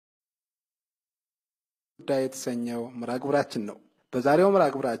ጉዳይ የተሰኘው መራግብራችን ነው። በዛሬው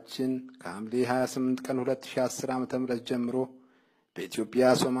መራግብራችን ከሐምሌ 28 ቀን 2010 ዓ.ም ጀምሮ በኢትዮጵያ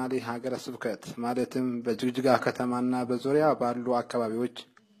ሶማሌ ሀገረ ስብከት ማለትም በጅግጅጋ ከተማና በዙሪያ ባሉ አካባቢዎች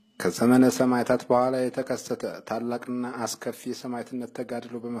ከዘመነ ሰማዕታት በኋላ የተከሰተ ታላቅና አስከፊ ሰማዕትነት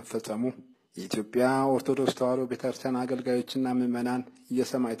ተጋድሎ በመፈጸሙ የኢትዮጵያ ኦርቶዶክስ ተዋሕዶ ቤተክርስቲያን አገልጋዮችና ምዕመናን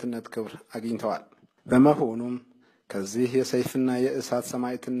የሰማዕትነት ክብር አግኝተዋል። በመሆኑም ከዚህ የሰይፍና የእሳት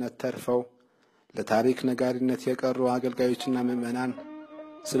ሰማዕትነት ተርፈው ለታሪክ ነጋሪነት የቀሩ አገልጋዮችና ምዕመናን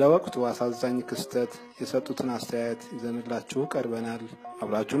ስለ ወቅቱ አሳዛኝ ክስተት የሰጡትን አስተያየት ይዘንላችሁ ቀርበናል።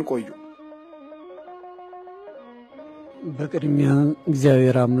 አብራችሁን ቆዩ። በቅድሚያ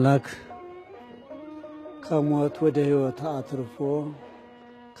እግዚአብሔር አምላክ ከሞት ወደ ሕይወት አትርፎ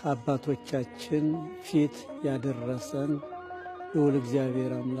ከአባቶቻችን ፊት ያደረሰን ልዑል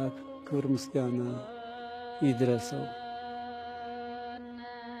እግዚአብሔር አምላክ ክብር ምስጋና ይድረሰው።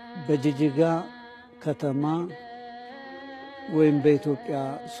 በጅግጅጋ ከተማ ወይም በኢትዮጵያ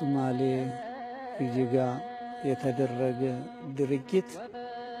ሶማሌ ጅግጅጋ የተደረገ ድርጊት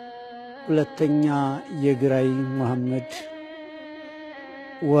ሁለተኛ የግራይ መሐመድ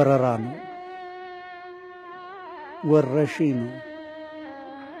ወረራ ነው፣ ወረሽኝ ነው።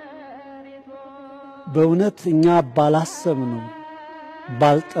 በእውነት እኛ ባላሰብነው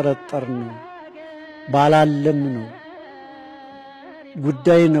ባልጠረጠርነው ባላለምነው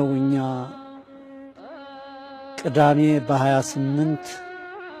ጉዳይ ነው። እኛ ቅዳሜ በ28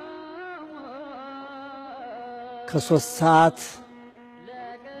 ከ3 ሰዓት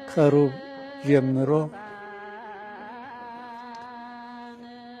ከሩብ ጀምሮ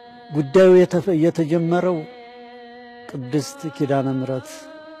ጉዳዩ የተጀመረው ቅድስት ኪዳነ ምሕረት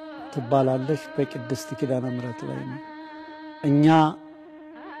ትባላለች። በቅድስት ኪዳነ ምሕረት ላይ ነው። እኛ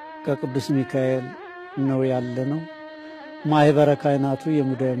ከቅዱስ ሚካኤል ነው ያለነው። ማህበረ ካህናቱ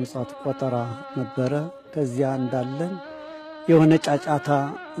የሙዳየ ምጽዋት ቆጠራ ነበረ። ከዚያ እንዳለን የሆነ ጫጫታ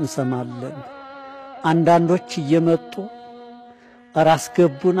እንሰማለን። አንዳንዶች እየመጡ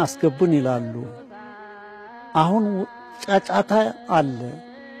አስገቡን ይላሉ። አሁን ጫጫታ አለ።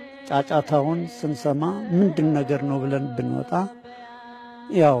 ጫጫታውን ስንሰማ ምንድን ነገር ነው ብለን ብንወጣ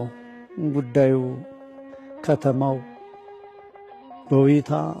ያው ጉዳዩ ከተማው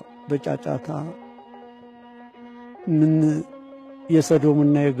በውይታ በጫጫታ ምን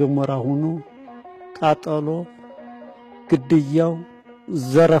የሰዶምና የገሞራ ሆኖ ቃጠሎ፣ ግድያው፣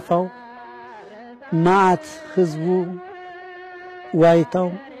 ዘረፋው ማዕት ህዝቡ ዋይታው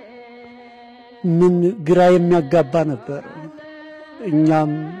ምን ግራ የሚያጋባ ነበር።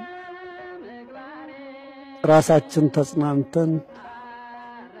 እኛም ራሳችን ተጽናንተን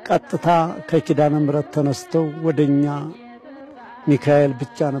ቀጥታ ከኪዳነ ምሕረት ተነስተው ወደኛ ሚካኤል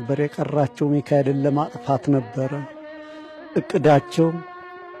ብቻ ነበር የቀራቸው። ሚካኤልን ለማጥፋት ነበር እቅዳቸው።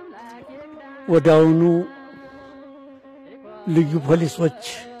 ወዳውኑ ልዩ ፖሊሶች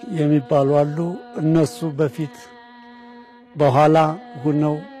የሚባሉ አሉ። እነሱ በፊት በኋላ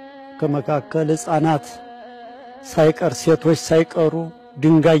ሆነው ከመካከል ሕፃናት ሳይቀር ሴቶች ሳይቀሩ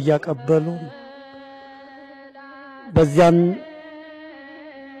ድንጋይ ያቀበሉ በዚያን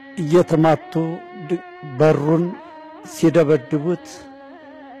እየተማቱ በሩን ሲደበድቡት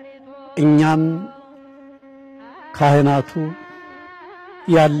እኛም ካህናቱ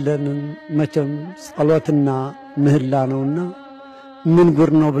ያለንን መቼም ጸሎትና ምህላ ነውና ምን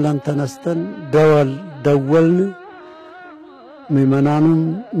ጉር ነው ብለን ተነስተን ደወልን። ምዕመናኑም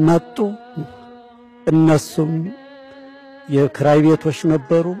መጡ። እነሱም የክራይ ቤቶች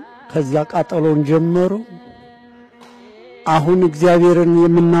ነበሩ። ከዚያ ቃጠሎን ጀመሩ። አሁን እግዚአብሔርን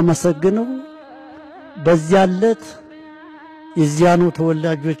የምናመሰግነው በዚያ ዕለት የዚያኑ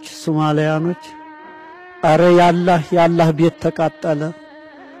ተወላጆች ሶማሊያኖች አረ ያላህ ቤት ተቃጠለ፣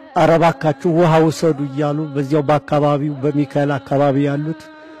 አረ ባካችሁ ውሃ ውሰዱ እያሉ በዚያው በአካባቢው በሚካኤል አካባቢ ያሉት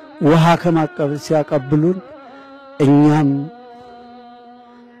ውሃ ከማቀበል ሲያቀብሉን እኛም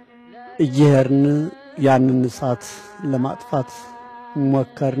እየሄድን ያንን እሳት ለማጥፋት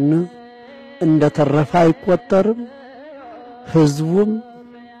ሞከርን። እንደተረፈ አይቆጠርም። ህዝቡም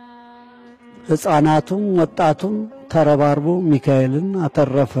ሕፃናቱም ወጣቱም ተረባርቦ ሚካኤልን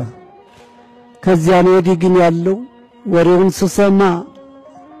አተረፈ። ከዚያ ወዲህ ግን ያለው ወሬውን ስሰማ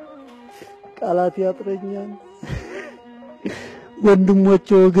ቃላት ያጥረኛል።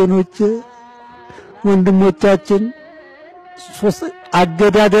 ወንድሞቻችን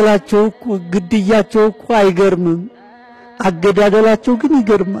አገዳደላቸው እኮ ግድያቸው እኮ አይገርምም። አገዳደላቸው ግን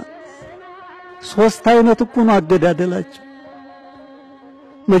ይገርማል። 3 አይነት እኮ ነው አገዳደላቸው።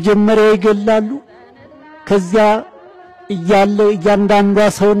 መጀመሪያ ይገላሉ። ከዚያ እያንዳንዷ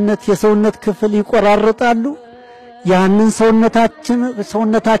የሰውነት ክፍል ይቆራረጣሉ። ያንን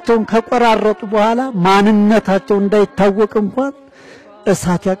ሰውነታቸውን ከቆራረጡ በኋላ ማንነታቸው እንዳይታወቅ እንኳን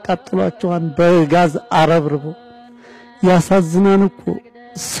እሳት ያቃጥሏቸዋል በጋዝ አረብርቦ። ያሳዝናን እኮ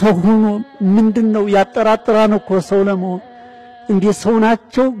ሰው ሆኖ ምንድነው ያጠራጥራን እኮ ሰው ለመሆን እንዴ ሰው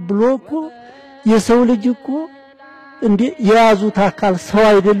ናቸው ብሎ እኮ የሰው ልጅ እኮ እንዴ የያዙት አካል ሰው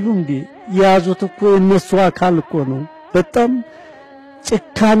አይደሉም እንዴ? የያዙት እኮ የነሱ አካል እኮ ነው። በጣም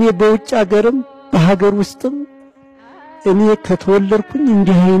ጭካኔ በውጭ ሀገርም በሀገር ውስጥም እኔ ከተወለድኩኝ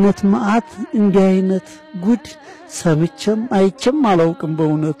እንዲህ አይነት መዓት እንዲህ አይነት ጉድ ሰምቼም አይቼም አላውቅም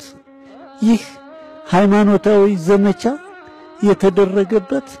በእውነት። ይህ ሃይማኖታዊ ዘመቻ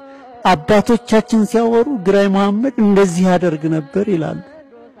የተደረገበት አባቶቻችን ሲያወሩ ግራኝ መሐመድ እንደዚህ ያደርግ ነበር ይላሉ።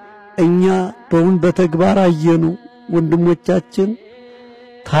 እኛ በእውን በተግባር አየኑ። ወንድሞቻችን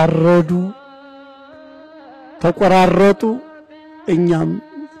ታረዱ፣ ተቆራረጡ። እኛም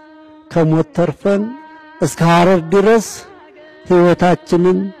ከሞት ተርፈን እስከ ሐረር ድረስ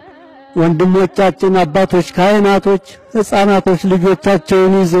ሕይወታችንን ወንድሞቻችን አባቶች፣ ካህናቶች፣ ሕፃናቶች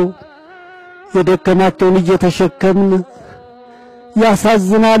ልጆቻቸውን ይዘው የደከማቸውን እየተሸከምን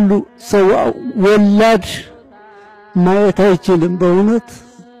ያሳዝናሉ። ሰው ወላድ ማየት አይችልም። በእውነት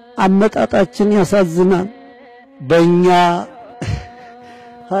አመጣጣችን ያሳዝናል። በእኛ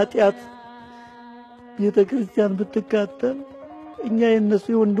ኃጢአት ቤተክርስቲያን ብትቃጠል እኛ የነሱ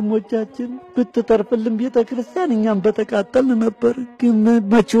የወንድሞቻችን ብትተርፍልን ቤተክርስቲያን እኛም በተቃጠልን ነበር። ግን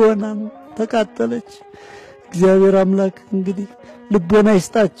መቼ ሆናን ተቃጠለች። እግዚአብሔር አምላክ እንግዲህ ልቦና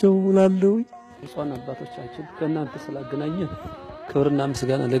ይስጣቸው እላለሁ። ጾና አባቶቻችን ከእናንተ ስላገናኘን ክብርና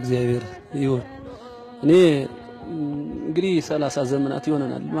ምስጋና ለእግዚአብሔር ይሁን። እኔ እንግዲህ 30 ዘመናት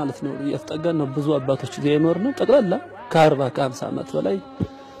ይሆነናል ማለት ነው እያስጠጋን ነው። ብዙ አባቶች እዚያ ይኖርነው ጠቅላላ ከ40 ከ50 ዓመት በላይ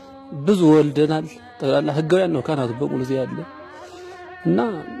ብዙ ወልደናል። ጠቅላላ ህጋውያን ነው ካህናቱ በሙሉ እዚያ ያለ እና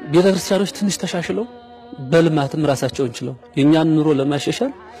ቤተክርስቲያኖች ትንሽ ተሻሽለው በልማትም ራሳቸውን ችለው የኛን ኑሮ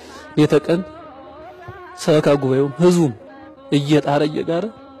ለማሻሻል የተቀን ሰበካ ጉባኤው ህዝቡም እየጣረ እየጋረ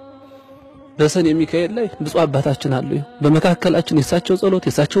በሰኔ ሚካኤል ላይ ብፁዕ አባታችን አሉ። በመካከላችን የሳቸው ጸሎት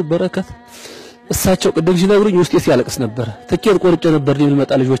የሳቸው በረከት እሳቸው ቅድም ሲነግሩኝ ውስጤ ሲያለቅስ ነበር። ትኬት ቆርጬ ነበር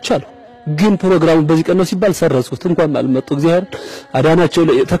ሊመጣ ልጆች አሉ። ግን ፕሮግራሙ በዚህ ቀን ነው ሲባል ሰረዝኩት። እንኳን አልመጡ። እግዚአብሔር አዳናቸው።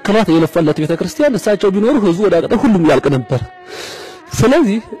 ተከላት የለፋላት ቤተክርስቲያን እሳቸው ቢኖሩ ህዝቡ ወደ አቀጠ ሁሉም ያልቅ ነበር።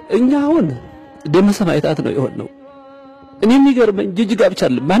 ስለዚህ እኛ አሁን ደመ ሰማዕታት ነው የሆነው። እኔ የሚገርመኝ ጅጅጋ ብቻ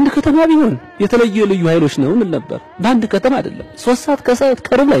አይደለም በአንድ ከተማ ቢሆን የተለየ ልዩ ኃይሎች ነው ምን ነበር። በአንድ ከተማ አይደለም 3 ሰዓት ከሰዓት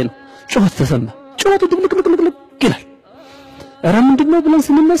ቀርብ ላይ ነው ጩኸት ተሰማ። ጩኸቱ ድብልቅልቅልቅ ይላል። ኧረ ምንድነው ብለን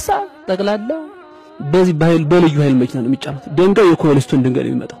ስንነሳ ጠቅላላ በዚህ በልዩ ኃይል መኪና ነው የሚጫኑት። ደንጋው የኮሊስቶን ድንጋይ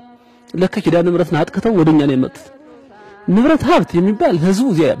ነው የሚመጣው። ለካ ኪዳነ ምሕረትን አጥቅተው ወደኛ ነው የመጡት። ንብረት ሀብት የሚባል ህዝቡ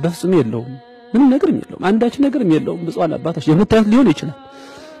እዚያ በፍጹም የለውም። ምን ነገር የለውም። አንዳች ነገር የለውም። ብፁዓን አባቶች የምታዩት ሊሆን ይችላል።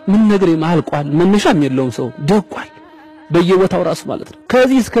 ምን ነገር የማልቋል መነሻም የለውም። ሰው ደቋል በየቦታው ራሱ ማለት ነው።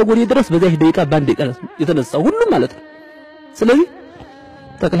 ከዚህ እስከ ጎዴ ድረስ በዚያች ደቂቃ ባንድ ደቂቃ የተነሳው ሁሉም ማለት ነው። ስለዚህ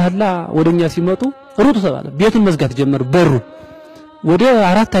ጠቅላላ ወደኛ ሲመጡ ሩጡ ተባለ። ቤቱን መዝጋት ጀመሩ። በሩ ወደ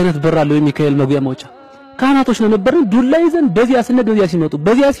 4 አይነት በር አለው የሚካኤል መግቢያ መውጫ። ካህናቶች ነው ነበርን ዱላ ይዘን በዚያ ስነድ በዚያ ሲመጡ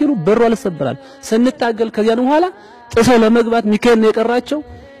በዚያ ሲሉ በሩ አልሰበራል። ስንታገል ከዚያ ነው ኋላ ጥሰው ለመግባት ሚካኤል ነው የቀራቸው።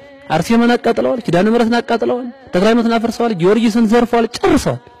 አርሴማን አቃጥለዋል፣ ኪዳነ ምሕረትን አቃጥለዋል፣ ተክለሃይማኖትን አፈርሰዋል፣ ጊዮርጊስን ዘርፈዋል፣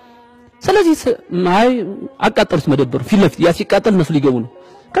 ጨርሰዋል። ስለዚህ ማይ አቃጠሉት መደበሩ ፊት ለፊት ያ ሲቃጠል እነሱ ሊገቡ ነው።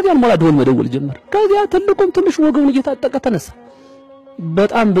 ከዚያ ሞላ ደወል መደወል ጀመረ። ከዚያ ትልቁም ትንሽ ወገቡን እየታጠቀ ተነሳ።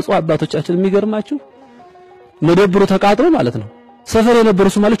 በጣም ብፁዕ አባቶቻችን የሚገርማችሁ መደብሩ ተቃጥሎ ማለት ነው። ሰፈር የነበሩ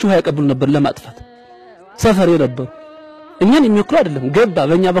ሶማሌዎች ውሃ ያቀብሉ ነበር ለማጥፋት። ሰፈር የነበሩ እኛን የሚወክሉ አይደለም። ገባ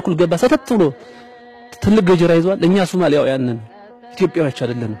በእኛ በኩል ገባ ሰተት ብሎ ትልቅ ገጀራ ይዟል። እኛ ሶማሊያውያን ነን ኢትዮጵያዎች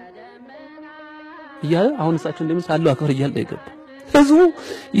አይደለም እያለ አሁን እሳቸው እንደሚሳሉ አክብር እያለ ይገባ። ህዝቡ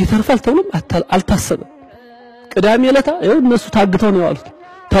ይተርፋል ተብሎም አልታሰበም። ቅዳሜ ዕለት እነሱ ታግተው ነው ያሉት።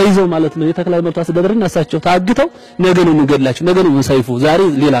 ታይዘው ማለት ነው የተክለሃይማኖት አስተዳደርና እሳቸው ታግተው ነገ ነው እንገድላቸው፣ ነገ ነው ሰይፉ፣ ዛሬ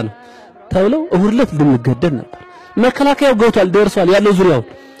ሌላ ነው ተብለው እሁድ ዕለት ልንገደል ነበር። መከላከያው ገብቷል ደርሷል ያለው ዙሪያው።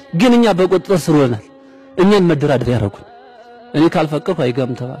 ግን እኛ በቁጥጥር ስር ሆነናል። እኛን መደራደር ያደረጉን እኔ ካልፈቀድኩ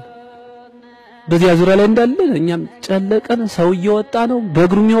አይገም ተባለ። በዚያ ዙሪያ ላይ እንዳለ እኛም ጨለቀን። ሰው እየወጣ ነው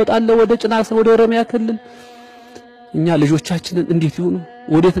በእግሩም ይወጣል ወደ ጭናክስ ወደ ኦሮሚያ ክልል። እኛ ልጆቻችንን እንዴት ይሁኑ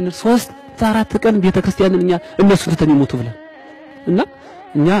ወዴት እንል 3-4 ቀን ቤተክርስቲያንን እኛ እነሱ ተተን ይሞቱ ብለን እና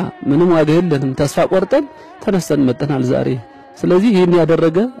እኛ ምንም ዋጋ የለንም ተስፋ ቆርጠን ተነስተን መጥተናል ዛሬ። ስለዚህ ይሄን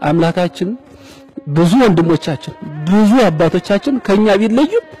ያደረገ አምላካችን ብዙ ወንድሞቻችን ብዙ አባቶቻችን ከኛ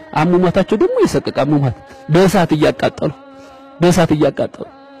ቢለዩ አሙማታቸው ደግሞ ይሰቀቃ አሙማት በእሳት እያቃጠሉ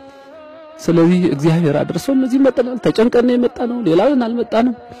ስለዚህ እግዚአብሔር አድርሶን እዚህ መጥተናል። ተጨንቀን የመጣነው ሌላውን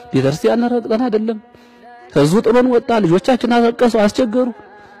አልመጣንም። ቤተክርስቲያን ረግጠን አይደለም። ህዝቡ ጥሎን ወጣ። ልጆቻችን አለቀሱ፣ አስቸገሩ።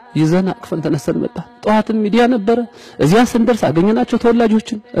 ይዘና አቅፈን ተነስተን መጣ። ጧትም ሚዲያ ነበረ። እዚያ ስንደርስ አገኘናቸው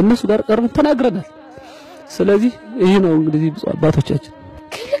ተወላጆችን እነሱ ጋር ቀርበን ተናግረናል። ስለዚህ ይሄ ነው እንግዲህ ብፁዕ አባቶቻችን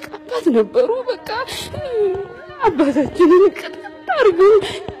ትልቅ አባት ነበሩ። በቃ አባታችንን አድርገው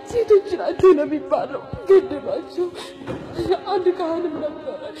ሴቶች ናቸው ነው የሚባለው ገደሏቸው። አንድ ካህንም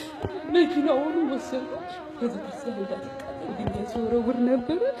ነበረ መኪናውን ወሰዱ። ቤተክርስቲያን እንዳትቃጠል ድንጋይ ሲወረውር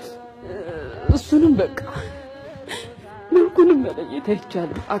ነበረ። እሱንም በቃ መልኩንም መለየት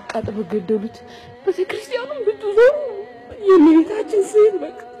አይቻልም። አቃጥለው ገደሉት። ቤተክርስቲያኑም ብትዞሩ የእመቤታችን ስዕል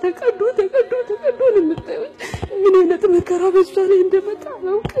በቃ ተቀዶ ነው የምታዩት። ምን አይነት መከራ በሷ ላይ እንደመጣ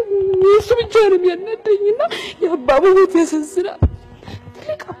አላውቅም። እሱ ብቻ ነው የሚያናደኝና የአባባዎት ያሳዝናል።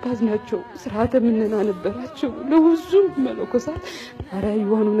 ትልቅ አባት ናቸው። ስርዓተ ምንና ነበራቸው። ለሁሉም መለኮሳት አራያ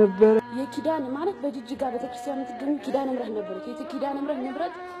ይሆኑ ነበር። የኪዳን ማለት በጅጅጋ ቤተክርስቲያን የምትገኙ ኪዳነ ምሕረት ነበረች። የኪዳነ ምሕረት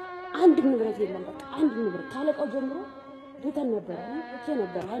ንብረት አንድ ንብረት የለም። በቃ አንድ ንብረት ታለቀው ጀምሮ ቤተን ነበር እቺ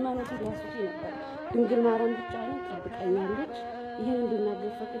ነበር ሃይማኖቱ ያስጪ ነበር። ድንግል ማርያም ብቻ ነው ተጠቃኛለች። ይሄን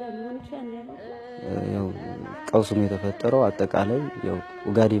እንድናገር ፈቅዳ ሊሆን ይችላል ያው ቀውሱም የተፈጠረው አጠቃላይ ያው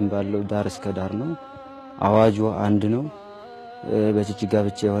ኡጋዴን ባለው ዳር እስከ ዳር ነው። አዋጁ አንድ ነው። በጅጅጋ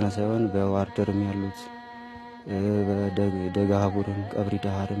ብቻ የሆነ ሳይሆን በዋርደርም ያሉት በደጋሃቡርም ቀብሪ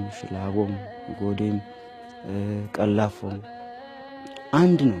ዳሃርም ሽላቦም ጎዴም ቀላፎም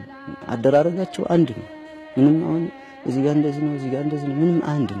አንድ ነው። አደራረጋቸው አንድ ነው። ምንም አሁን እዚህ ጋር እንደዚህ ነው እዚህ ጋር እንደዚህ ነው ምንም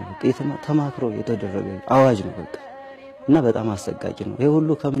አንድ ነው። ተማክሮ የተደረገ አዋጅ ነው በቃ እና በጣም አሰቃቂ ነው። ይሄ ሁሉ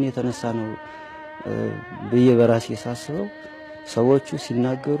ከምን የተነሳ ነው በየበራሲ ሳስበው ሰዎቹ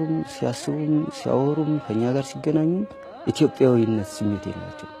ሲናገሩም ሲያስቡም ሲያወሩም ከኛ ጋር ሲገናኙ ኢትዮጵያዊነት ስሜት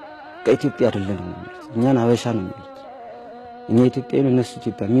የላቸው። ከኢትዮጵያ አይደለም ማለት እኛን አበሻ ነው ማለት እኛ ኢትዮጵያዊ ነው እነሱ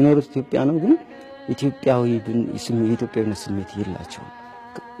ኢትዮጵያ የሚኖሩት ኢትዮጵያ ነው ግን ኢትዮጵያዊ የኢትዮጵያዊነት ስሜት የላቸው።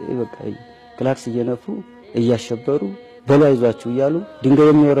 በቃ ክላክስ እየነፉ እያሸበሩ በላይዟቸው እያሉ ድንጋይ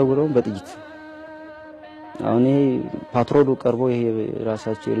የሚወረውረው በጥይት አሁን ፓትሮሉ ቀርቦ ይሄ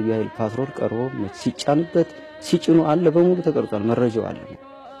ራሳቸው የልዩ ፓትሮል ቀርቦ ሲጫንበት ሲጭኑ አለ በሙሉ ተቀርጿል። መረጃው አለ።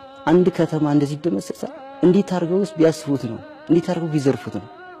 አንድ ከተማ እንደዚህ ደመሰሳል። እንዴት አርገውስ ቢያስፉት ነው? እንዴት አርገው ቢዘርፉት ነው?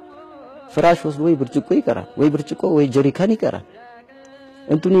 ፍራሽ ወስዶ ወይ ብርጭቆ ይቀራል ወይ ብርጭቆ ወይ ጀሪካን ይቀራል።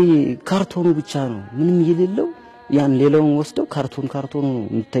 እንቱኒ ካርቶኑ ብቻ ነው ምንም የሌለው። ያን ሌላውን ወስደው ካርቶኑ ነው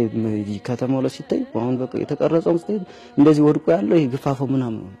እንታይ ከተማው ላይ ሲታይ አሁን በቃ የተቀረጸው ስታይ እንደዚህ ወድቆ ያለው ይሄ ግፋፈው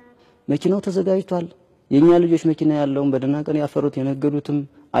ምናምን ነው። መኪናው ተዘጋጅቷል። የኛ ልጆች መኪና ያለውን በደና ቀን ያፈሩት የነገዱትም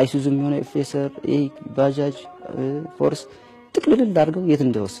አይሱዙም የሆነ ኤፍኤሰር ባጃጅ ፎርስ ጥቅልል አድርገው የት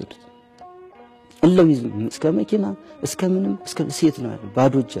እንደወሰዱት እለውይዝ እስከ መኪና እስከ ምንም እስከ ሴት ነው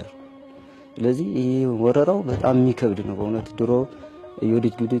ባዶ ጀር። ስለዚህ ይሄ ወረራው በጣም የሚከብድ ነው በእውነት። ድሮ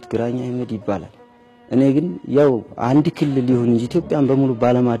የወዲት ጉዲት ግራኛ አይመድ ይባላል። እኔ ግን ያው አንድ ክልል ሊሆን እንጂ ኢትዮጵያን በሙሉ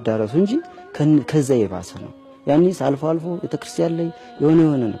ባለማዳረሱ እንጂ ከዛ የባሰ ነው። ያኔስ አልፎ ቤተክርስቲያን ላይ የሆነ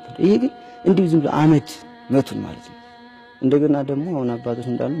ነበር። ይሄ ግን እንዲሁ ዝም ብሎ አመድ መቱን ማለት ነው። እንደገና ደግሞ አሁን አባቶች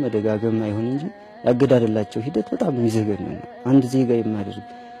እንዳሉ መደጋገም አይሆን እንጂ ያገዳደላቸው ሂደት በጣም የሚዘገን ነው። አንድ ዜጋ የማያደርግ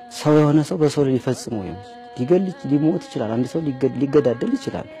ሰው የሆነ ሰው በሰው ላይ ሊፈጽመው ሊሞት ይችላል። አንድ ሰው ሊገዳደል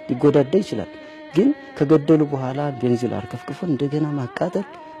ይችላል፣ ሊጎዳዳ ይችላል። ግን ከገደሉ በኋላ ቤንዚል አርከፍክፎ እንደገና ማቃጠል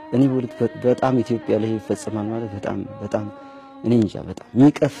እኔ በጣም ኢትዮጵያ ላይ ይፈጸማል ማለት በጣም እኔ እንጃ በጣም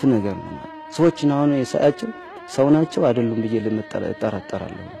የሚቀፍ ነገር ነው። ሰዎችን አሁን የሳያቸው ሰው ናቸው አይደሉም ብዬ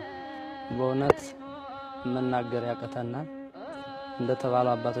ለመጠራጠራለሁ። በእውነት መናገር ያቀተናል።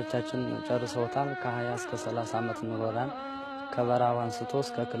 እንደተባለው አባቶቻችን ጨርሰውታል። ከ20 እስከ 30 ዓመት ኖረናል። ከበራው አንስቶ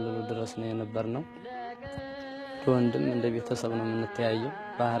እስከ ክልሉ ድረስ ነው የነበርነው። ወንድም እንደ ቤተሰብ ነው የምንተያየው።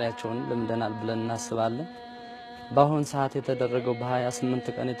 ባህሪያቸውን ልምደናል ብለን እናስባለን። በአሁን ሰዓት የተደረገው በ28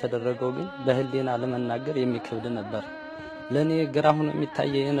 ቀን የተደረገው ግን በህሊና ለመናገር የሚከብድ ነበር። ለኔ ግራ ሆኖ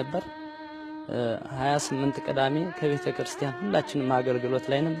የሚታየኝ ነበር 28 ቅዳሜ ከቤተ ክርስቲያን ሁላችንም አገልግሎት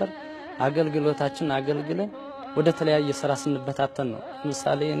ላይ ነበር። አገልግሎታችን አገልግለን ወደ ተለያየ ስራ ስንበታተን ነው።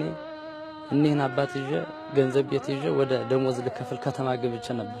 ለምሳሌ እኔ እነን አባት ይዤ ገንዘብ ቤት ይዤ ወደ ደሞዝ ልከፍል ከተማ ገብቼ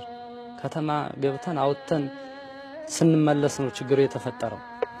ነበር። ከተማ ገብተን አውጥተን ስንመለስ ነው ችግሩ የተፈጠረው።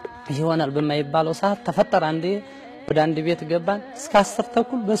 ይሆናል በማይባለው ሰዓት ተፈጠረ። አንዴ ወደ አንድ ቤት ገባን እስከ 10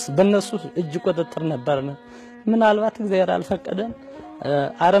 ተኩል በነሱ እጅ ቁጥጥር ነበርና ምናልባት እግዚአብሔር አልፈቀደን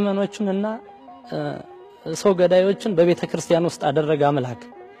አረመኖችንና ሰው ገዳዮችን በቤተ ክርስቲያን ውስጥ አደረገ አምላክ።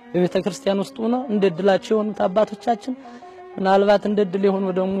 በቤተ ክርስቲያን ውስጥ ሆኖ እንደድላቸው የሆኑት አባቶቻችን ምናልባት እንደድል የሆኑ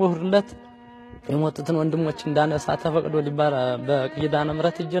ደግሞ ወህርለት የሞቱትን ወንድሞች እንዳነሳ ተፈቅዶ ሊባር በኪዳነ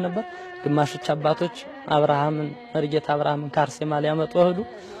ምሕረት እጄ ነበር። ግማሾች አባቶች አብርሃምን መርጌታ አብርሃምን ካርሴማ ሊያመጡ ሄዱ።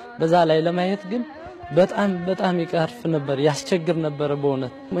 በዛ ላይ ለማየት ግን በጣም ይቀርፍ ነበር፣ ያስቸግር ነበር።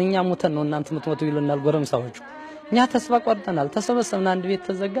 በእውነት እኛ ሞተን ነው እናንተ ምትሞቱ ይሉናል ጎረምሳዎቹ። እኛ ተስፋ ቆርጠናል። ተሰበሰብን፣ አንድ ቤት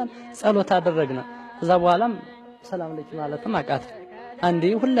ተዘጋን፣ ጸሎት አደረግና ከዛ በኋላም ሰላም ለኪ ማለትም አቃተ። አንዴ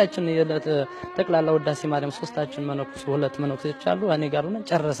ሁላችን የለት ተቅላላ ወዳሴ ማርያም ሶስታችን መነኩስ ሁለት መነኩሶች አሉ እኔ ጋር ሆነን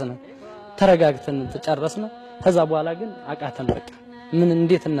ጨረስን ተረጋግተን ተጨረስን ከዛ በኋላ ግን አቃተን በቃ ምን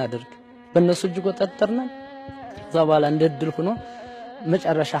እንዴት እናድርግ በእነሱ እጅ ቆጠጠርና ከዛ በኋላ እንደድል ሆኖ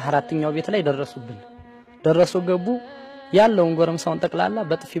መጨረሻ አራተኛው ቤት ላይ ደረሱ ገቡ ያለውን ጎረምሳውን ተቅላላ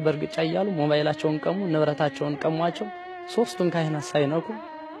በጥፊ በርግጫ ይያሉ ሞባይላቸውን ቀሙ ንብረታቸውን ቀሟቸው ሶስቱን ካህናት ሳይነኩ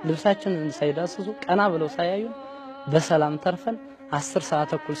ልብሳችንን ሳይዳስሱ ቀና ብለው ሳያዩ በሰላም ተርፈን 10 ሰዓት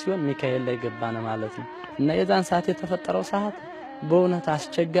ተኩል ሲሆን ሚካኤል ላይ ገባነ ማለት ነው እና የዛን ሰዓት የተፈጠረው ሰዓት በእውነት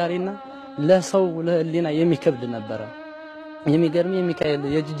አስቸጋሪና ለሰው ለህሊና የሚከብድ ነበር የሚገርም የሚካኤል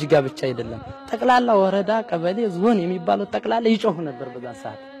የጅጅጋ ብቻ አይደለም ተቅላላ ወረዳ ቀበሌ ዞን የሚባለው ተቅላላ ይጮህ ነበር በዛን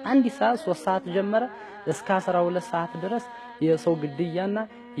ሰዓት አንድ ሰዓት 3 ሰዓት ጀመረ እስከ 12 ሰዓት ድረስ የሰው ግድያና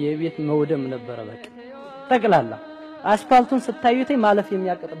የቤት መውደም ነበር በቃ ተቅላላ አስፋልቱን ስታዩት ማለፍ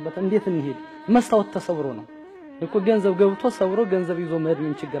የሚያቀጥበት እንዴት እንሄድ መስታወት ተሰብሮ ነው እኮ ገንዘብ ገብቶ ሰብሮ ገንዘብ ይዞ መሄድ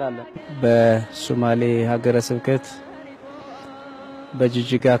ምን ችግር አለ በሶማሌ ሀገረ ስብከት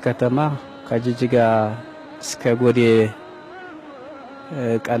በጅጅጋ ከተማ ከጅጅጋ እስከ ጎዴ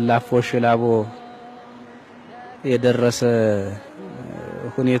ቀላፎ ሽላቦ የደረሰ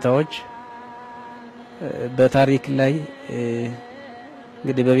ሁኔታዎች በታሪክ ላይ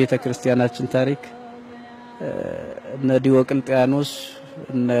እንግዲህ በቤተ ክርስቲያናችን ታሪክ እነ ዲዮቅልጥያኖስ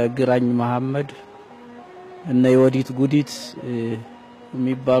እነ ግራኝ መሐመድ እነ የወዲት ጉዲት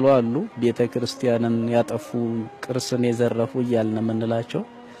የሚባሉ አሉ ቤተ ክርስቲያንን ያጠፉ ቅርስን የዘረፉ ይያልነ ምንላቸው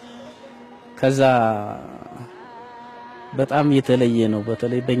ከዛ በጣም የተለየ ነው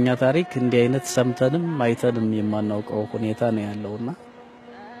በተለይ በእኛ ታሪክ እንዲህ አይነት ሰምተንም አይተንም የማናውቀው ሁኔታ ነው ያለውና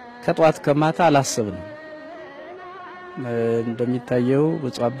ከጧት ከማታ አላሰብንም እንደሚታየው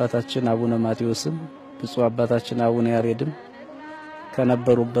ብፁዕ አባታችን አቡነ ማቴዎስም ብፁዕ አባታችን አቡነ ያሬድም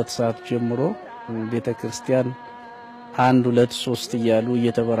ከነበሩበት ሰዓት ጀምሮ ቤተ ክርስቲያን 1 2 3 እያሉ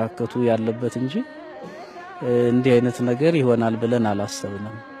እየተበራከቱ ያለበት እንጂ እንዲህ አይነት ነገር ይሆናል ብለን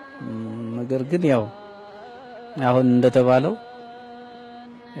አላሰብንም ነገር ግን ያው አሁን እንደተባለው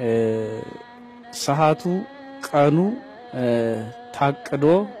ሰዓቱ ቀኑ ታቅዶ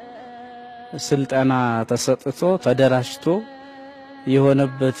ስልጣና ተሰጥቶ ተደራጅቶ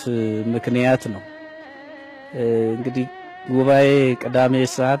የሆነበት ምክንያት ነው እንግዲህ ጉባኤ ቅዳሜ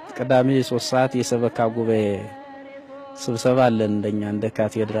 3 ሰዓት የሰበካ ጉባኤ ስብሰባ አለ እንደኛ እንደ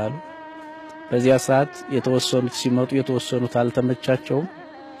ካቴድራሉ በዚያ ሰዓት የተወሰኑት ሲመጡ የተወሰኑት አልተመቻቸውም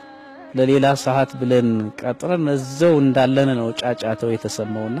ለሌላ ሰዓት ብለን ቀጥረን እዛው እንዳለን ነው ጫጫታው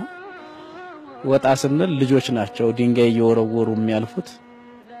የተሰማውና ወጣ ስንል ልጆች ናቸው ድንጋይ እየወረወሩ የሚያልፉት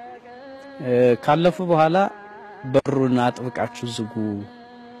ካለፉ በኋላ በሩን አጥብቃችሁ ዝጉ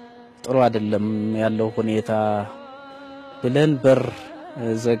ጥሩ አይደለም ያለው ሁኔታ ብለን በር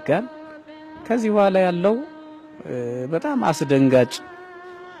ዘጋን ከዚህ በኋላ ያለው በጣም አስደንጋጭ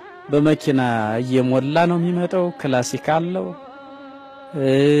በመኪና እየሞላ ነው የሚመጣው ክላሲካል ነው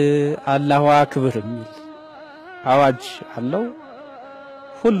አላሁ አክበር የሚል አዋጅ አለው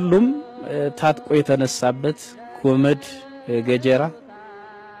ሁሉም ታጥቆ የተነሳበት ጎመድ ገጀራ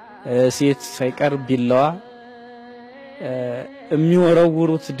ሴት ሳይቀር ቢላዋ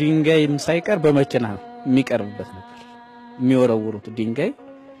የሚወረውሩት ድንጋይም ሳይቀር በመኪና የሚቀርብበት ነበር የሚወረውሩት ድንጋይ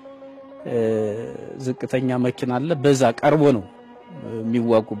ዝቅተኛ መኪና አለ በዛ ቀርቦ ነው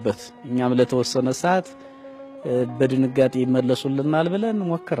የሚዋጉበት እኛም ለተወሰነ ሰዓት በድንጋጤ ይመለሱልናል ብለን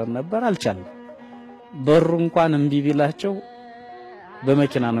ሞከረን ነበር አልቻለም በሩ እንኳን እምቢ ቢላቸው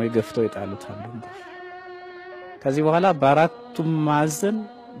በመኪና ነው የገፍተው ይጣሉት አሉ ከዚህ በኋላ በአራቱም ማዕዘን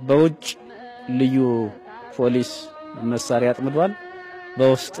በውጭ ልዩ ፖሊስ መሳሪያ አጥምዷል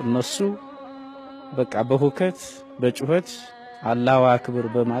በውስጥ እነሱ በቃ በሁከት በጩኸት አላሁ አክበር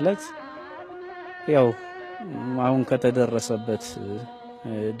በማለት ያው አሁን ከተደረሰበት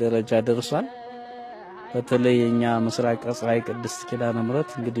ደረጃ ደርሷል በተለይኛ ምስራቅ ፀሐይ ቅድስት ኪዳነ ምሕረት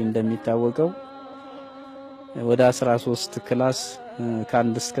እንግዲህ እንደሚታወቀው ወደ 13 ክላስ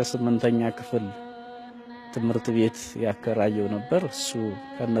ከ1 እስከ 8ኛ ክፍል ትምህርት ቤት ያከራየው ነበር እሱ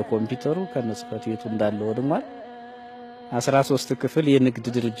ከነ ኮምፒውተሩ ከነ ጽፈት ቤቱ እንዳለ ወድሟል 13 ክፍል የንግድ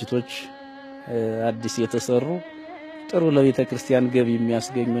ድርጅቶች አዲስ የተሰሩ ጥሩ ለቤተ ክርስቲያን ገቢ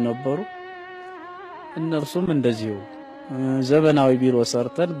የሚያስገኙ ነበሩ እነርሱም እንደዚሁ ዘመናዊ ቢሮ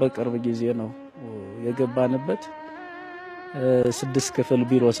ሰርተን በቅርብ ጊዜ ነው የገባንበት 6 ክፍል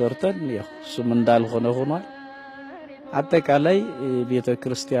ቢሮ ሰርተን ያው እሱም እንዳልሆነ ሆኗል አጠቃላይ ቤተ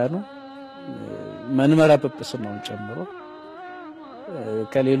ክርስቲያኑ መንመራ ጵጵስናውን ጨምሮ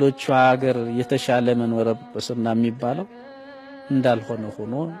ከሌሎች ሀገር የተሻለ መንመራ ጵጵስና የሚባለው እንዳልሆነ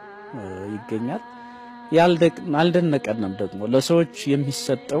ሆኖ ይገኛል ያልደነቀንም ደግሞ ለሰዎች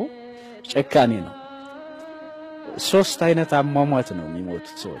የሚሰጠው ጨካኔ ነው ሶስት አይነት አሟሟት ነው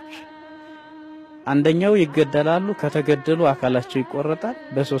የሚሞቱት ሰዎች። አንደኛው ይገደላሉ፣ ከተገደሉ አካላቸው ይቆረጣል፣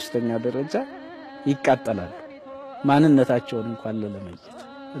 በሶስተኛ ደረጃ ይቃጠላሉ ማንነታቸውን እንኳን ለለመየት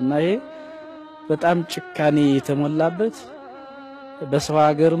እና ይሄ በጣም ጭካኔ የተሞላበት በሰው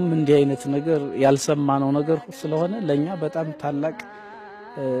ሀገርም እንዲህ አይነት ነገር ያልሰማነው ነገር ስለሆነ ለኛ በጣም ታላቅ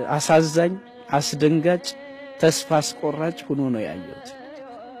አሳዛኝ አስደንጋጭ ተስፋ አስቆራጭ ሆኖ ነው ያየሁት።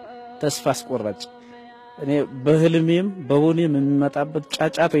 ተስፋ አስቆራጭ እኔ በህልሜም በውኔም የሚመጣበት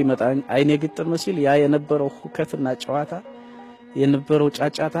ጫጫታ ይመጣ አይኔ ግጥም ሲል ያ የነበረው ሁከትና ጨዋታ የነበረው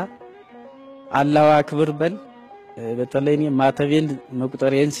ጫጫታ አላሁ አክበር በል በተለይ እኔ ማተቤን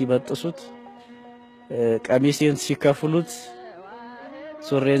መቁጠሪያን ሲበጥሱት ቀሚሴን ሲከፍሉት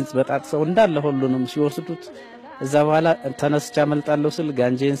ሱሬን በጣጥሰው እንዳለ ሁሉንም ሲወስዱት እዛ በኋላ ተነስቻ መልጣለሁ ስል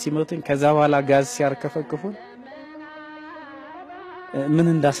ጋንጄን ሲመቱኝ ከዛ በኋላ ጋዝ ሲያርከፈክፉን ምን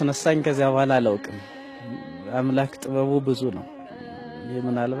እንዳስነሳኝ ከዛ በኋላ አላውቅም። አምላክ ጥበቡ ብዙ ነው።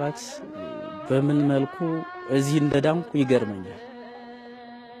 የምናልባት በምን መልኩ እዚህ እንደዳንኩ ይገርመኛል።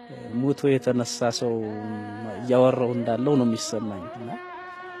 ሞቶ የተነሳ ሰው ያወራው እንዳለው ነው የሚሰማኝና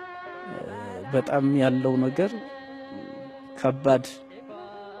በጣም ያለው ነገር ከባድ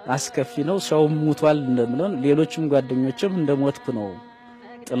አስከፊ ነው። ሰው ሞቷል እንደምለን ሌሎችም ጓደኞችም እንደሞትኩ ነው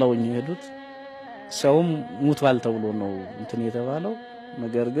ጥለውኝ ሄዱት። ሰውም ሞቷል ተብሎ ነው እንትን የተባለው።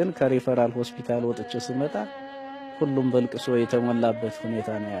 ነገር ግን ከሪፈራል ሆስፒታል ወጥቼ ስመጣ ሁሉም በልቅሶ የተሞላበት ሁኔታ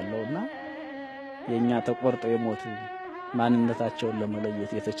ነው ያለውና የኛ ተቆርጦ የሞቱ ማንነታቸውን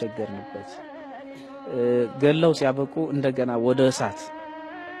ለመለየት የተቸገርንበት ገለው ሲያበቁ እንደገና ወደ እሳት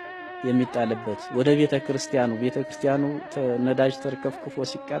የሚጣልበት ወደ ቤተክርስቲያኑ ነዳጅ ተርከፍክፎ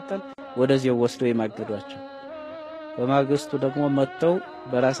ሲቃጠል ወደዚያው ወስዶ የማገዷቸው በማግስቱ ደግሞ መተው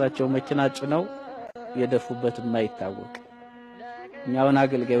በራሳቸው መኪና ጭነው የደፉበት የማይታወቅ እኛውን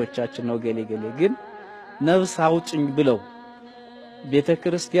አገልጋዮቻችን ነው ገሌ ግን ነፍስ አውጭኝ ብለው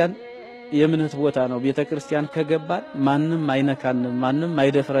ቤተክርስቲያን የምንት ቦታ ነው ቤተክርስቲያን ከገባን ማንንም አይነካንም ማንንም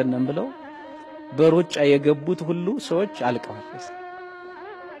አይደፍረንም ብለው በሩጫ የገቡት ሁሉ ሰዎች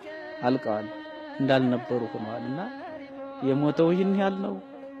አልቀዋል እንዳልነበሩ ሆነዋልና የሞተው ይህን ያህል ነው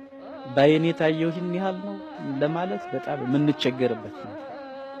ባይኔ ታየው ይህን ያህል ነው ለማለት በጣም የምንቸገርበት ነው።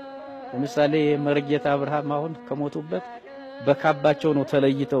 ለምሳሌ መርጌታ አብርሃም አሁን ከሞቱበት በካባቸው ነው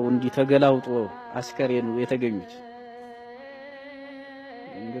ተለይተው እንዲ ተገላውጦ አስከሬኑ የተገኙት።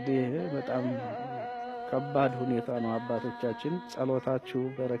 እንግዲህ በጣም ከባድ ሁኔታ ነው። አባቶቻችን ጸሎታችሁ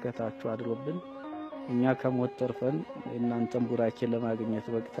በረከታችሁ አድሮብን እኛ ከሞት ተርፈን እናንተም ቡራኬ ለማግኘት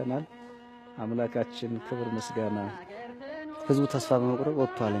በቅተናል። አምላካችን ክብር ምስጋና። ህዝቡ ተስፋ በመቁረጥ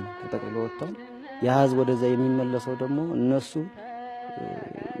ወጥቷል፣ ተጠቅልሎ ወጥቷል። ያ ህዝብ ወደዛ የሚመለሰው ደግሞ እነሱ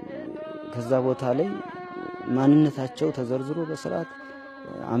ከዛ ቦታ ላይ ማንነታቸው ተዘርዝሮ በስርዓት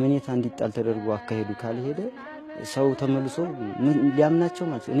አመኔታ እንዲጣል ተደርጎ አካሄዱ ካልሄደ ሰው ተመልሶ ሊያምናቸው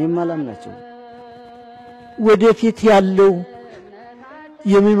ማለት እኔም አላምናቸው። ወደፊት ያለው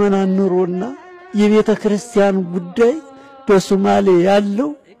የሚመናን ኑሮና የቤተ ክርስቲያን ጉዳይ በሶማሌ ያለው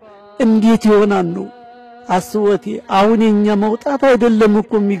እንዴት ይሆናል ነው አስወቴ። አሁን የኛ መውጣት አይደለም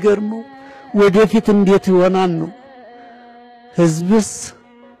እኮ የሚገርመው ወደፊት እንዴት ይሆናል ነው። ህዝብስ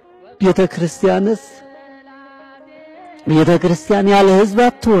ቤተክርስቲያን ያለ ህዝብ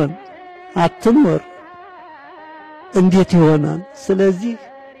አትኖር እንዴት ይሆናል? ስለዚህ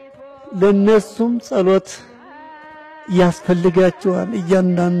ለነሱም ጸሎት ያስፈልጋቸዋል።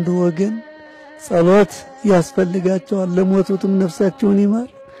 እያንዳንዱ ወገን ጸሎት ያስፈልጋቸዋል። ለሞቱትም ነፍሳቸውን ይማር፣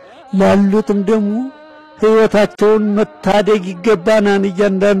 ላሉትም ደግሞ ህይወታቸውን መታደግ ይገባናል።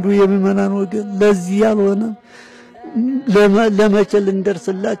 እያንዳንዱ የሚመናን ወገን ለዚህ ያልሆነ ለመቸል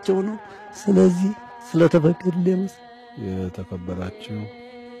እንደርስላቸው ነው። ስለዚህ ስለተፈቀደልኝ የተከበራችሁ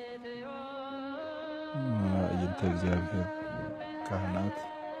አይንተ እግዚአብሔር ካህናት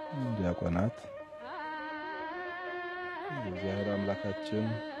ዲያቆናት እግዚአብሔር አምላካችን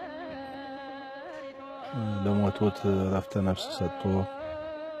ለሞቱት ረፍተ ነፍስ ሰጥቶ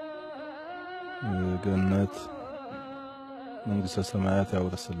ገነት መንግስተ ሰማያት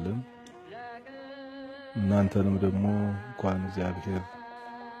ያወርስልን። እናንተንም ደግሞ እንኳን እግዚአብሔር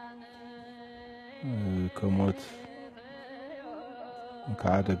ከሞት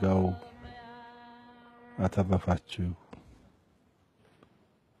ከአደጋው አተረፋችሁ።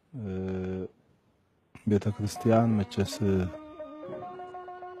 ቤተክርስቲያን መቼስ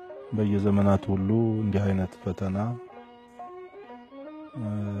በየዘመናቱ ሁሉ እንዲህ አይነት ፈተና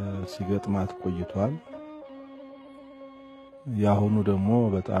ሲገጥማት ቆይቷል። ያሁኑ ደግሞ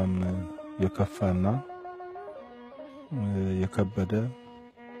በጣም የከፋና የከበደ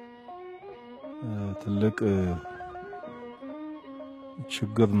ትልቅ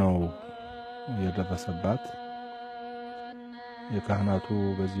ችግር ነው የደረሰባት። የካህናቱ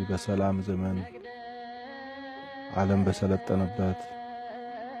በዚህ በሰላም ዘመን ዓለም በሰለጠነበት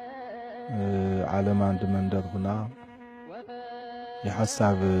ዓለም አንድ መንደር ሆና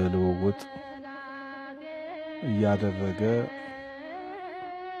የሐሳብ ልውውጥ እያደረገ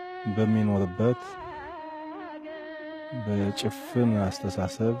በሚኖርበት በጭፍን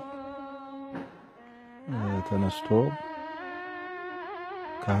አስተሳሰብ ተነስቶ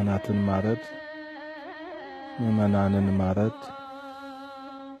ካህናትን ማረድ ምዕመናንን ማረድ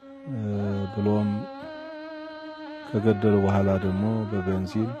ብሎም ከገደሉ በኋላ ደግሞ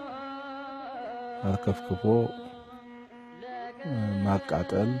በቤንዚን አርከፍክፎ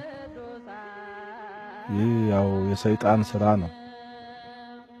ማቃጠል ይህ ያው የሰይጣን ሥራ ነው።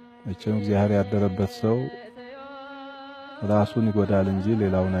 መቼም እግዚአብሔር ያደረበት ሰው ራሱን ይጎዳል እንጂ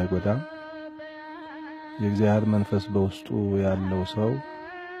ሌላውን አይጎዳም። የእግዚአብሔር መንፈስ በውስጡ ያለው ሰው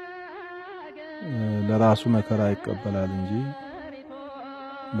ለራሱ መከራ ይቀበላል እንጂ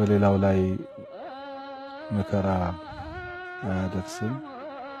በሌላው ላይ መከራ አያደርስም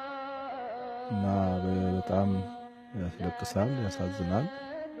እና በጣም ያስለቅሳል፣ ያሳዝናል።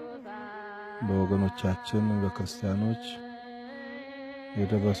 በወገኖቻችን በክርስቲያኖች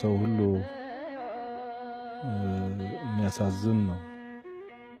የደረሰው ሁሉ የሚያሳዝን ነው፣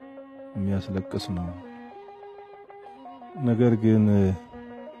 የሚያስለቅስ ነው። ነገር ግን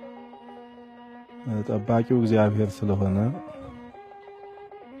ጠባቂው እግዚአብሔር ስለሆነ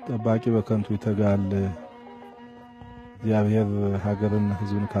ጠባቂ በከንቱ ይተጋል። እግዚአብሔር ሀገርን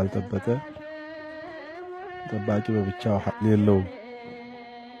ሕዝብን ካልጠበቀ ጠባቂ በብቻው ኃይል የለውም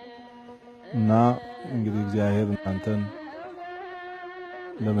እና እንግዲህ እግዚአብሔር እናንተን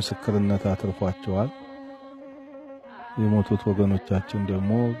ለምስክርነት አትርፏቸዋል። የሞቱት ወገኖቻችን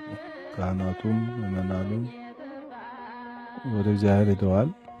ደግሞ ካህናቱም ምዕመናኑም ወደ እግዚአብሔር ሄደዋል።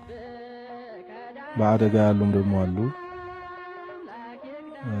 በአደጋ ያሉም ደግሞ አሉ።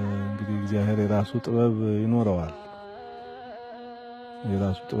 እንግዲህ እግዚአብሔር የራሱ ጥበብ ይኖረዋል፣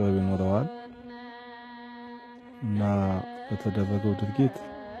 የራሱ ጥበብ ይኖረዋል እና በተደረገው ድርጊት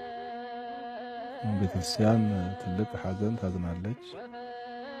ቤተክርስቲያን ትልቅ ሐዘን ታዝናለች።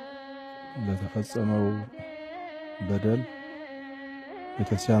 ለተፈጸመው በደል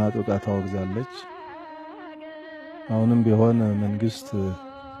ቤተክርስቲያን አጥብቃ ታወግዛለች። አሁንም ቢሆን መንግስት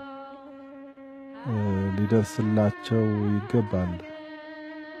ሊደርስላቸው ይገባል።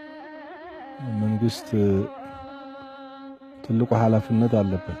 መንግስት ትልቁ ኃላፊነት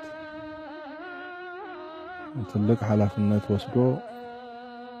አለበት። ትልቅ ኃላፊነት ወስዶ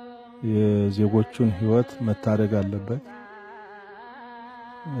የዜጎቹን ሕይወት መታደግ አለበት።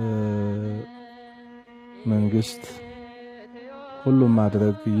 መንግስት ሁሉም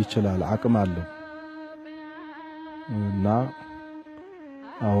ማድረግ ይችላል፣ አቅም አለው እና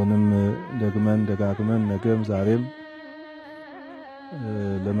አሁንም ደግመን ደጋግመን ነገም ዛሬም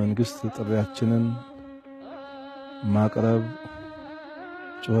ለመንግስት ጥሪያችንን ማቅረብ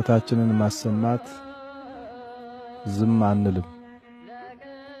ጩኸታችንን ማሰማት ዝም አንልም።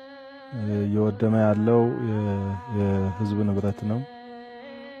 እየወደመ ያለው የህዝብ ንብረት ነው።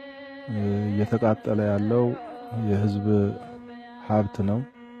 እየተቃጠለ ያለው የህዝብ ሀብት ነው።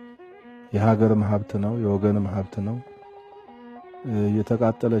 የሀገርም ሀብት ነው፣ የወገንም ሀብት ነው።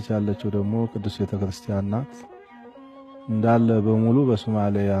 እየተቃጠለች ያለችው ደግሞ ቅዱስ ቤተክርስቲያን ናት። እንዳለ በሙሉ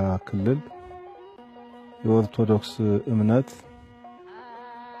በሶማሌ ክልል የኦርቶዶክስ እምነት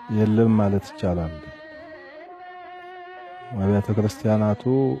የለም ማለት ይቻላል። አብያተ ክርስቲያናቱ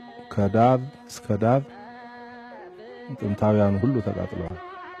ከዳር እስከ ዳር ጥንታውያን ሁሉ ተቃጥለዋል።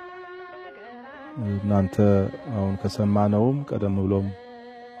 እናንተ አሁን ከሰማነውም ቀደም ብሎም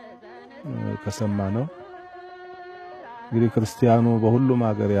ከሰማነው እንግዲህ ክርስቲያኑ በሁሉም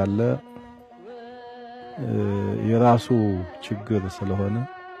ሀገር ያለ የራሱ ችግር ስለሆነ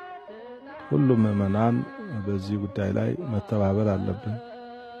ሁሉም ምዕመናን በዚህ ጉዳይ ላይ መተባበር አለብን፣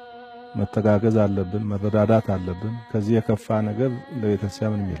 መተጋገዝ አለብን፣ መረዳዳት አለብን። ከዚህ የከፋ ነገር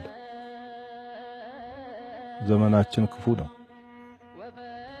ለቤተክርስቲያን ምንም የለም። ዘመናችን ክፉ ነው።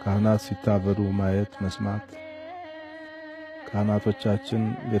 ካህናት ሲታረዱ ማየት መስማት፣ ካህናቶቻችን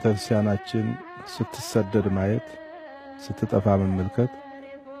ቤተክርስቲያናችን ስትሰደድ ማየት፣ ስትጠፋ መመልከት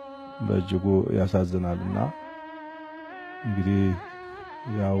በእጅጉ ያሳዝናልና እንግዲህ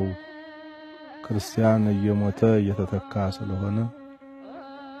ያው ክርስቲያን እየሞተ እየተተካ ስለሆነ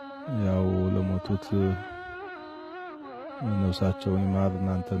ያው ለሞቱት ነፍሳቸውን ይማር።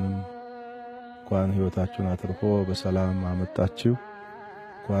 እናንተንም እንኳን ሕይወታችሁን አትርፎ በሰላም አመጣችሁ፣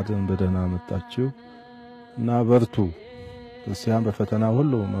 እንኳን በደህና አመጣችሁ እና በርቱ። ክርስቲያን በፈተና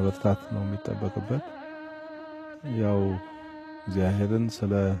ሁሉ መበርታት ነው የሚጠበቅበት። ያው እግዚአብሔርን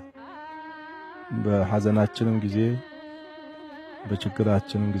ስለ በሐዘናችንም ጊዜ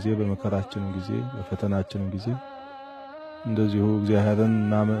በችግራችንም ጊዜ በመከራችንም ጊዜ በፈተናችንም ጊዜ እንደዚሁ እግዚአብሔርን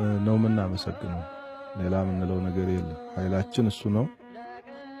ነው የምናመሰግነው። ሌላ ምንለው ነገር የለም። ኃይላችን እሱ ነው፣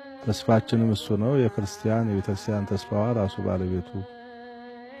 ተስፋችንም እሱ ነው። የክርስቲያን የቤተክርስቲያን ተስፋዋ ራሱ ባለቤቱ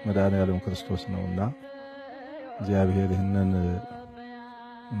መድኃኔዓለም ክርስቶስ ነውና እግዚአብሔር ይህንን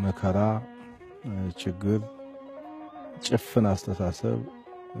መከራ፣ ችግር፣ ጭፍን አስተሳሰብ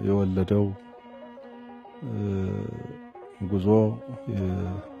የወለደው ጉዞ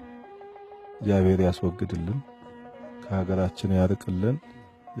እግዚአብሔር ያስወግድልን፣ ከሀገራችን ያርቅልን።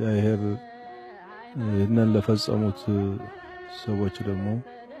 እግዚአብሔር ይህንን ለፈጸሙት ሰዎች ደግሞ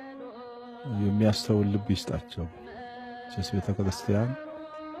የሚያስተውል ልብ ይስጣቸው። ቤተክርስቲያን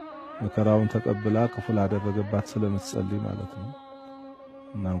መከራውን ተቀብላ ክፉ ላደረገባት ስለምትጸልይ ማለት ነው።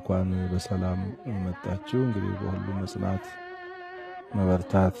 እና እንኳን በሰላም መጣችሁ። እንግዲህ በሁሉ መጽናት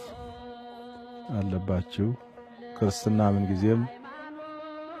መበርታት አለባችሁ። ክርስትና ምን ጊዜም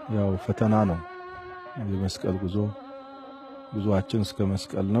ያው ፈተና ነው። የመስቀል ጉዞአችን እስከ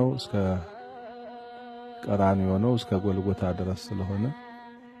መስቀል ነው፣ እስከ ቀራንዮ ነው፣ እስከ ጎልጎታ ድረስ ስለሆነ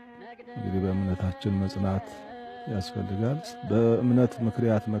እንግዲህ በእምነታችን መጽናት ያስፈልጋል። በእምነት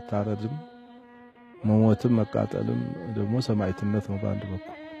ምክንያት መታረድም መሞትም መቃጠልም ደግሞ ሰማዕትነት ነው። በአንድ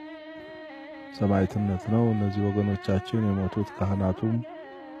በኩል ሰማዕትነት ነው። እነዚህ ወገኖቻችን የሞቱት ካህናቱም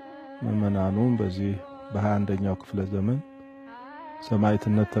ምእመናኑም በዚህ በ21ኛው ክፍለ ዘመን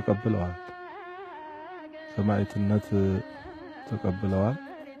ሰማዕትነት ተቀብለዋል። ሰማዕትነት ተቀብለዋል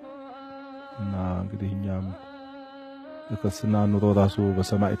እና እንግዲህ እኛም የክርስትና ኑሮ ራሱ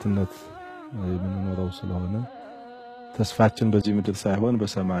በሰማዕትነት የምንኖረው ስለሆነ ተስፋችን በዚህ ምድር ሳይሆን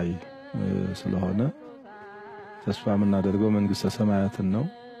በሰማይ ስለሆነ ተስፋ የምናደርገው መንግስተ ሰማያትን ነው።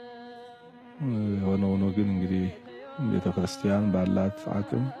 ሆኖ ግን እንግዲህ ቤተክርስቲያን ባላት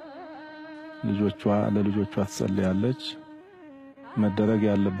አቅም ለልጆቿ ትጸልያለች። መደረግ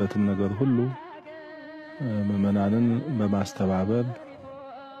ያለበትን ነገር ሁሉ ምእመናንን በማስተባበር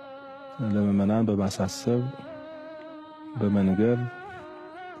ለምእመናን በማሳሰብ በመንገር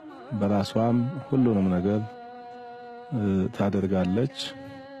በራሷም ሁሉንም ነገር ታደርጋለች።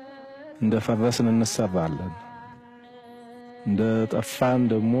 እንደ ፈረስን እንሰራለን፣ እንደ ጠፋን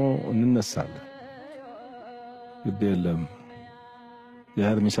ደግሞ እንነሳለን። ግድ የለም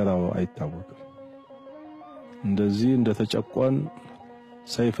ያህር የሚሰራው አይታወቅም። እንደዚህ እንደተጨቆን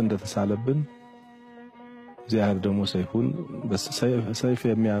ሰይፍ እንደተሳለብን እግዚአብሔር ደግሞ ሰይፍ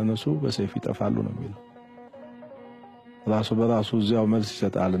የሚያነሱ በሰይፍ ይጠፋሉ ነው የሚለው። ራሱ በራሱ እዚያው መልስ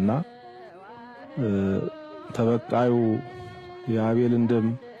ይሰጣልና ተበቃዩ የአቤልን ደም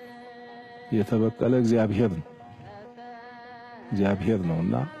የተበቀለ እግዚአብሔር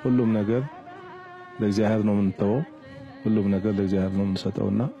ነውና ሁሉም ነገር ለእግዚአብሔር ነው የምንተወው። ሁሉም ነገር ለእግዚአብሔር ነው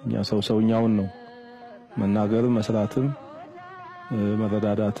የምንሰጠውና እኛ ሰውኛውን ነው መናገርም መስራትም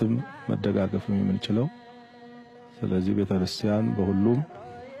መረዳዳትም መደጋገፍም የምንችለው። ስለዚህ ቤተክርስቲያን በሁሉም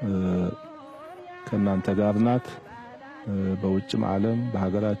ከናንተ ጋር ናት። በውጭም ዓለም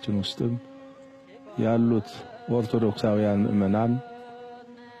በሀገራችን ውስጥም ያሉት ኦርቶዶክሳውያን ምእመናን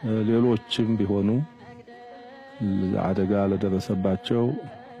ሌሎችም ቢሆኑ አደጋ ለደረሰባቸው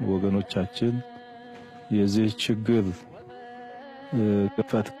ወገኖቻችን የዚህ ችግር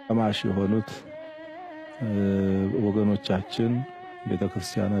ገፈት ቀማሽ የሆኑት ወገኖቻችን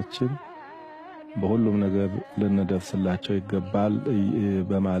ቤተክርስቲያናችን በሁሉም ነገር ልንደርስላቸው ይገባል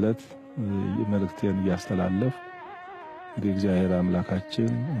በማለት መልእክቴን እያስተላለፍ እግዚአብሔር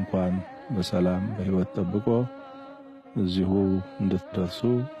አምላካችን እንኳን በሰላም በሕይወት ጠብቆ እዚሁ እንድትደርሱ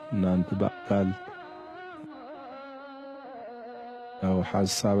እናንተ በአካል ያው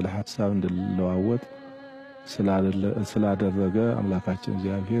ሐሳብ ለሐሳብ እንድንለዋወጥ ስላደረገ አምላካችን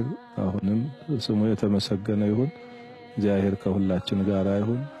እግዚአብሔር አሁንም ስሙ የተመሰገነ ይሁን። እግዚአብሔር ከሁላችን ጋር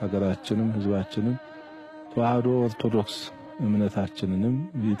ይሁን። ሀገራችንም ሕዝባችንም ተዋህዶ ኦርቶዶክስ እምነታችንንም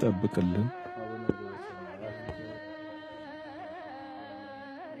ይጠብቅልን።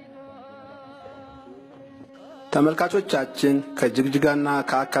 ተመልካቾቻችን ከጅግጅጋና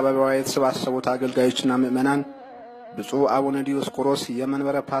ከአካባቢዋ የተሰባሰቡት አገልጋዮችና ምእመናን ብፁዕ አቡነ ዲዮስቆሮስ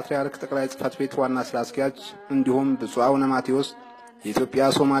የመንበረ ፓትርያርክ ጠቅላይ ጽሕፈት ቤት ዋና ስራ አስኪያጅ እንዲሁም ብፁዕ አቡነ ማቴዎስ የኢትዮጵያ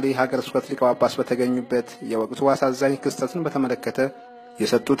ሶማሌ ሀገረ ስብከት ሊቀ ጳጳስ በተገኙበት የወቅቱ አሳዛኝ ክስተትን በተመለከተ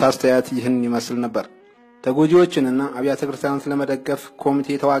የሰጡት አስተያየት ይህን ይመስል ነበር። ተጎጂዎችንና አብያተ ክርስቲያናት ለመደገፍ ኮሚቴ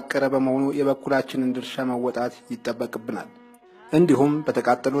የተዋቀረ በመሆኑ የበኩላችንን ድርሻ መወጣት ይጠበቅብናል። እንዲሁም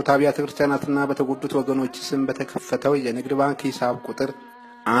በተቃጠሉት አብያተ ክርስቲያናትና በተጎዱት ወገኖች ስም በተከፈተው የንግድ ባንክ ሂሳብ ቁጥር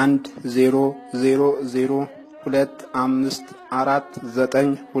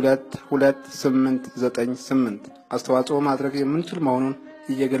 100025492298 አስተዋጽኦ ማድረግ የምንችል መሆኑን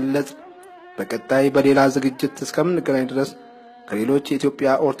እየገለጽ በቀጣይ በሌላ ዝግጅት እስከምንገናኝ ድረስ ከሌሎች የኢትዮጵያ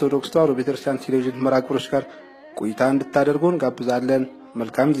ኦርቶዶክስ ተዋሕዶ ቤተክርስቲያን ቴሌቪዥን መርሃ ግብሮች ጋር ቆይታ እንድታደርጉ እንጋብዛለን።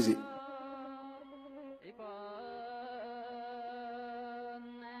 መልካም ጊዜ።